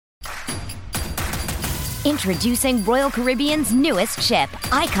Introducing Royal Caribbean's newest ship,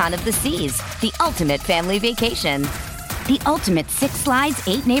 Icon of the Seas, the ultimate family vacation. The ultimate 6 slides,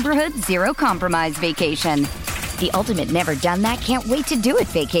 8 neighborhoods, 0 compromise vacation. The ultimate never done that, can't wait to do it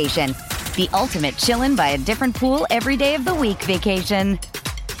vacation. The ultimate chillin' by a different pool every day of the week vacation.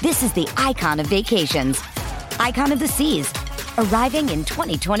 This is the Icon of vacations. Icon of the Seas, arriving in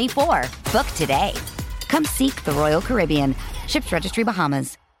 2024. Book today. Come seek the Royal Caribbean. Ships Registry,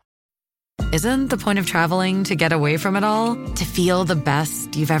 Bahamas. Isn't the point of traveling to get away from it all? To feel the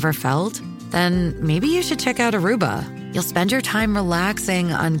best you've ever felt? Then maybe you should check out Aruba. You'll spend your time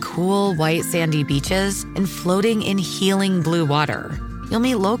relaxing on cool, white, sandy beaches and floating in healing blue water. You'll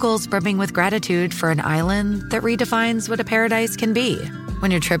meet locals brimming with gratitude for an island that redefines what a paradise can be.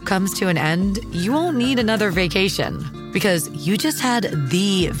 When your trip comes to an end, you won't need another vacation because you just had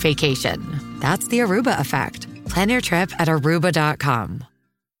the vacation. That's the Aruba effect. Plan your trip at Aruba.com.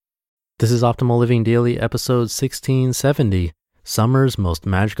 This is Optimal Living Daily, episode 1670. Summer's Most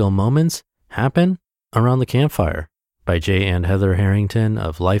Magical Moments Happen Around the Campfire by Jay and Heather Harrington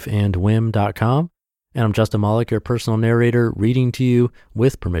of lifeandwhim.com. And I'm Justin Malik, your personal narrator, reading to you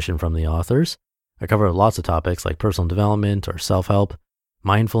with permission from the authors. I cover lots of topics like personal development or self-help,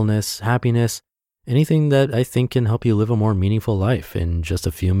 mindfulness, happiness, anything that I think can help you live a more meaningful life in just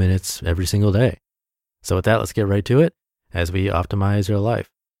a few minutes every single day. So with that, let's get right to it as we optimize your life.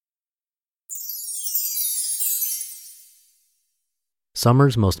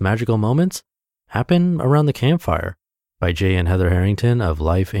 Summer's Most Magical Moments Happen Around the Campfire by Jay and Heather Harrington of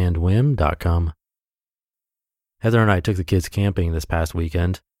lifeandwhim.com. Heather and I took the kids camping this past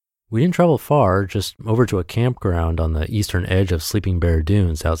weekend. We didn't travel far, just over to a campground on the eastern edge of Sleeping Bear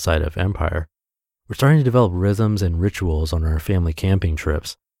Dunes outside of Empire. We're starting to develop rhythms and rituals on our family camping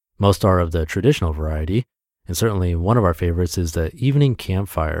trips. Most are of the traditional variety, and certainly one of our favorites is the evening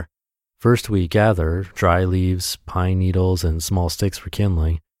campfire. First, we gather dry leaves, pine needles, and small sticks for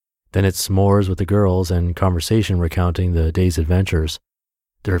kindling. Then it's s'mores with the girls and conversation recounting the day's adventures.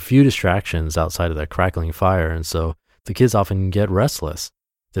 There are few distractions outside of the crackling fire, and so the kids often get restless.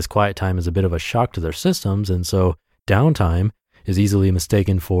 This quiet time is a bit of a shock to their systems, and so downtime is easily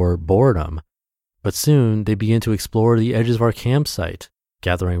mistaken for boredom. But soon, they begin to explore the edges of our campsite,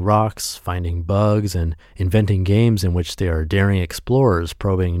 gathering rocks, finding bugs, and inventing games in which they are daring explorers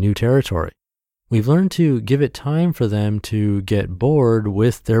probing new territory. We've learned to give it time for them to get bored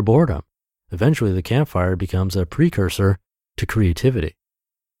with their boredom. Eventually, the campfire becomes a precursor to creativity.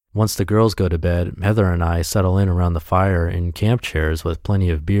 Once the girls go to bed, Heather and I settle in around the fire in camp chairs with plenty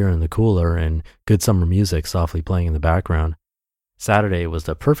of beer in the cooler and good summer music softly playing in the background. Saturday was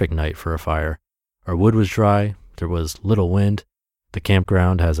the perfect night for a fire. Our wood was dry, there was little wind. The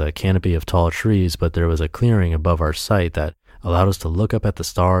campground has a canopy of tall trees, but there was a clearing above our site that allowed us to look up at the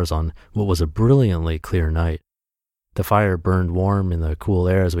stars on what was a brilliantly clear night. The fire burned warm in the cool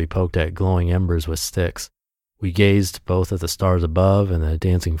air as we poked at glowing embers with sticks. We gazed both at the stars above and the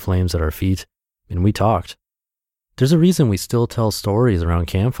dancing flames at our feet, and we talked. There's a reason we still tell stories around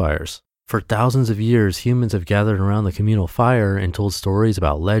campfires. For thousands of years, humans have gathered around the communal fire and told stories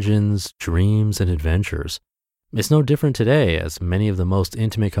about legends, dreams, and adventures. It's no different today, as many of the most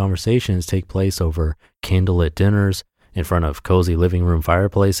intimate conversations take place over candlelit dinners, in front of cozy living room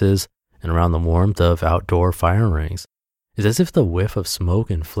fireplaces, and around the warmth of outdoor fire rings. It's as if the whiff of smoke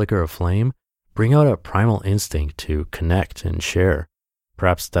and flicker of flame bring out a primal instinct to connect and share.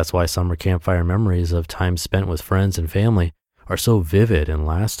 Perhaps that's why summer campfire memories of time spent with friends and family are so vivid and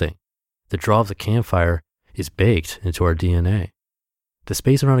lasting. The draw of the campfire is baked into our DNA. The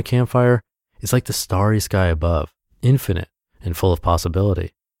space around a campfire is like the starry sky above, infinite and full of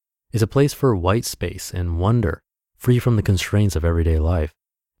possibility. It's a place for white space and wonder, free from the constraints of everyday life.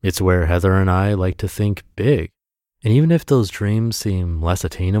 It's where Heather and I like to think big. And even if those dreams seem less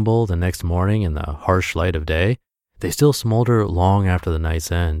attainable the next morning in the harsh light of day, they still smolder long after the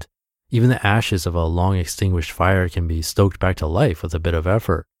night's end. Even the ashes of a long extinguished fire can be stoked back to life with a bit of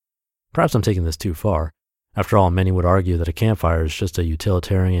effort. Perhaps I'm taking this too far. After all, many would argue that a campfire is just a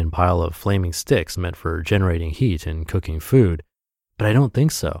utilitarian pile of flaming sticks meant for generating heat and cooking food. But I don't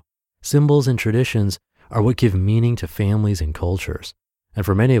think so. Symbols and traditions are what give meaning to families and cultures. And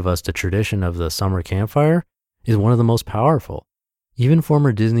for many of us, the tradition of the summer campfire is one of the most powerful. Even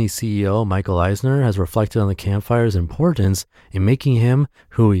former Disney CEO Michael Eisner has reflected on the campfire's importance in making him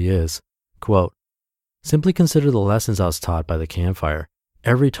who he is. Quote, "Simply consider the lessons I was taught by the campfire.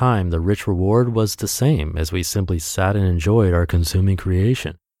 Every time the rich reward was the same as we simply sat and enjoyed our consuming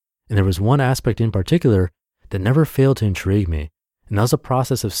creation. And there was one aspect in particular that never failed to intrigue me, and that was the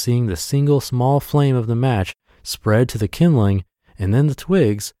process of seeing the single small flame of the match spread to the kindling, and then the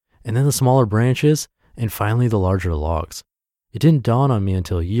twigs, and then the smaller branches, and finally the larger logs. It didn't dawn on me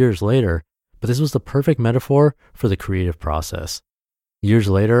until years later, but this was the perfect metaphor for the creative process. Years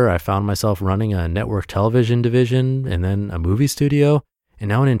later, I found myself running a network television division and then a movie studio and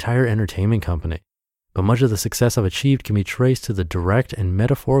now an entire entertainment company. But much of the success I've achieved can be traced to the direct and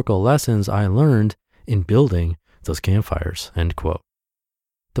metaphorical lessons I learned in building those campfires, end quote.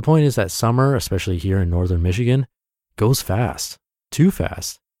 The point is that summer, especially here in northern Michigan, goes fast, too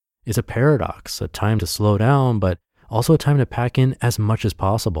fast. It's a paradox, a time to slow down, but also a time to pack in as much as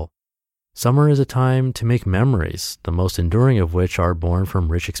possible. Summer is a time to make memories, the most enduring of which are born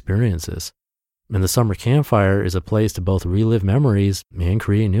from rich experiences. And the summer campfire is a place to both relive memories and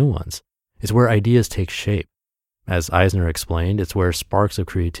create new ones. It's where ideas take shape. As Eisner explained, it's where sparks of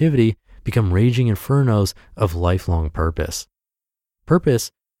creativity become raging infernos of lifelong purpose.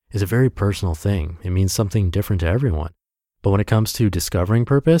 Purpose is a very personal thing. It means something different to everyone. But when it comes to discovering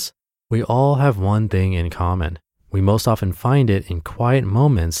purpose, we all have one thing in common. We most often find it in quiet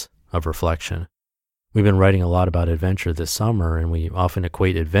moments of reflection. We've been writing a lot about adventure this summer, and we often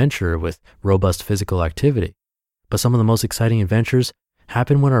equate adventure with robust physical activity. But some of the most exciting adventures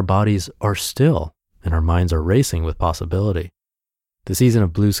happen when our bodies are still and our minds are racing with possibility. The season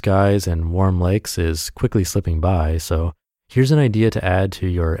of blue skies and warm lakes is quickly slipping by, so here's an idea to add to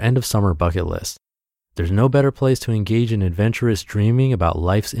your end of summer bucket list. There's no better place to engage in adventurous dreaming about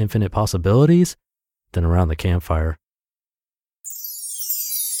life's infinite possibilities than around the campfire.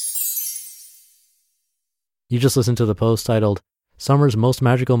 You just listened to the post titled, Summer's Most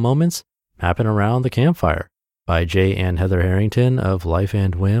Magical Moments Happen Around the Campfire by Jay and Heather Harrington of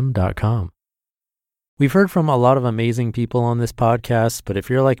lifeandwhim.com. We've heard from a lot of amazing people on this podcast, but if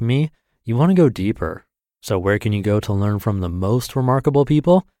you're like me, you want to go deeper. So where can you go to learn from the most remarkable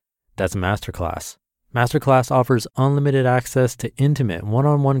people? That's Masterclass. Masterclass offers unlimited access to intimate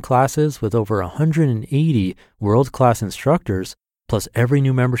one-on-one classes with over 180 world-class instructors. Plus, every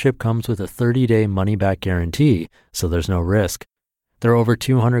new membership comes with a 30-day money-back guarantee, so there's no risk. There are over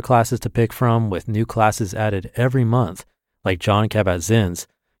 200 classes to pick from, with new classes added every month, like Jon Kabat-Zinn's.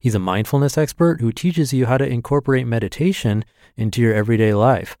 He's a mindfulness expert who teaches you how to incorporate meditation into your everyday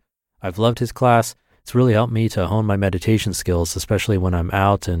life. I've loved his class. It's really helped me to hone my meditation skills, especially when I'm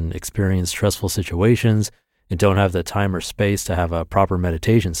out and experience stressful situations and don't have the time or space to have a proper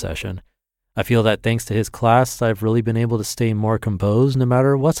meditation session. I feel that thanks to his class, I've really been able to stay more composed no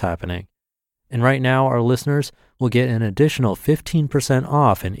matter what's happening. And right now, our listeners will get an additional 15%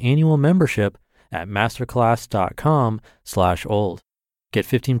 off an annual membership at masterclass.com/old. Get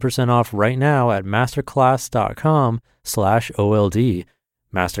 15% off right now at masterclass.com/OLD,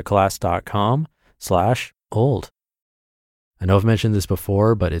 masterclass.com/old. I know I've mentioned this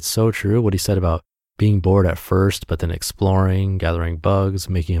before, but it's so true what he said about being bored at first, but then exploring, gathering bugs,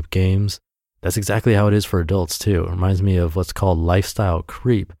 making up games. That's exactly how it is for adults too. It reminds me of what's called lifestyle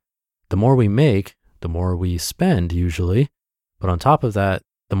creep. The more we make, the more we spend usually. But on top of that,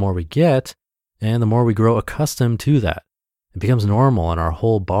 the more we get and the more we grow accustomed to that. It becomes normal and our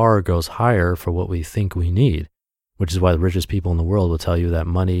whole bar goes higher for what we think we need, which is why the richest people in the world will tell you that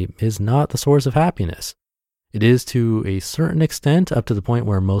money is not the source of happiness. It is to a certain extent up to the point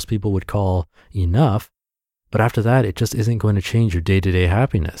where most people would call enough. But after that, it just isn't going to change your day-to-day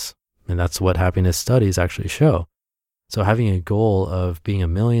happiness. And that's what happiness studies actually show. So having a goal of being a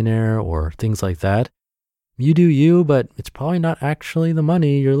millionaire or things like that, you do you, but it's probably not actually the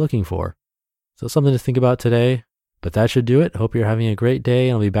money you're looking for. So something to think about today, but that should do it. Hope you're having a great day,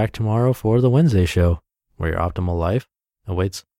 and I'll be back tomorrow for the Wednesday show, where your optimal life awaits.